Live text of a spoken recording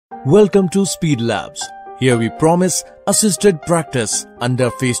Welcome to SpeedLabs. Here we promise assisted practice under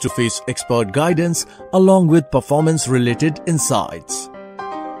face-to-face expert guidance along with performance-related insights.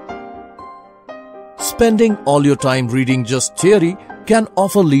 Spending all your time reading just theory can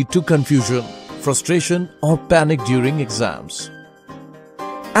often lead to confusion, frustration, or panic during exams.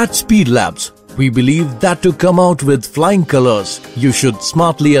 At SpeedLabs, we believe that to come out with flying colors, you should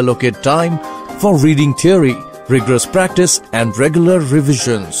smartly allocate time for reading theory, rigorous practice, and regular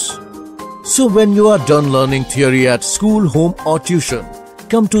revisions. So when you are done learning theory at school, home, or tuition,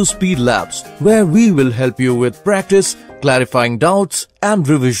 come to SpeedLabs, where we will help you with practice, clarifying doubts, and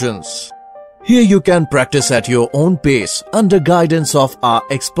revisions. Here you can practice at your own pace under guidance of our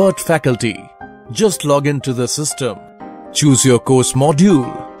expert faculty. Just log into the system. Choose your course module.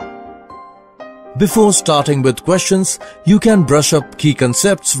 Before starting with questions, you can brush up key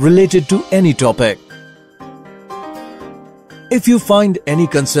concepts related to any topic. If you find any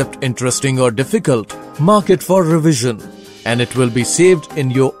concept interesting or difficult, mark it for revision and it will be saved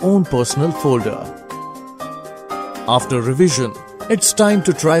in your own personal folder. After revision, it's time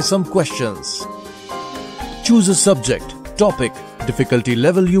to try some questions. Choose a subject, topic, difficulty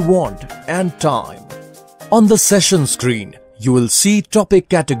level you want, and time. On the session screen, you will see topic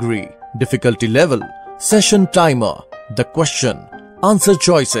category, difficulty level, session timer, the question, answer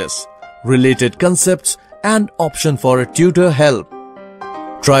choices, related concepts, and option for a tutor help.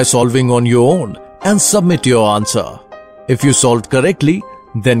 Try solving on your own and submit your answer. If you solved correctly,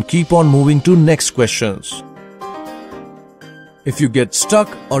 then keep on moving to next questions. If you get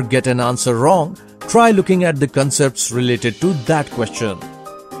stuck or get an answer wrong, try looking at the concepts related to that question.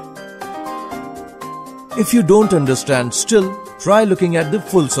 If you don't understand still, try looking at the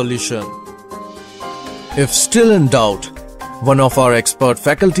full solution. If still in doubt, one of our expert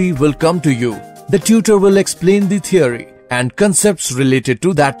faculty will come to you. The tutor will explain the theory and concepts related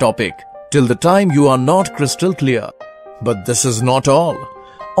to that topic till the time you are not crystal clear. But this is not all.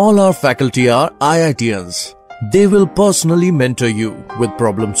 All our faculty are IITians. They will personally mentor you with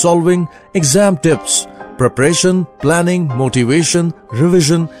problem solving, exam tips, preparation, planning, motivation,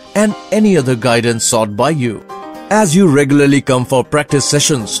 revision, and any other guidance sought by you. As you regularly come for practice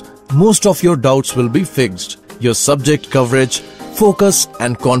sessions, most of your doubts will be fixed. Your subject coverage, focus,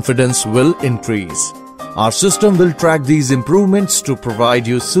 and confidence will increase. Our system will track these improvements to provide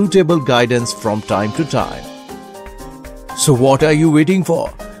you suitable guidance from time to time. So what are you waiting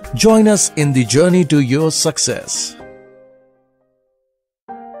for? Join us in the journey to your success.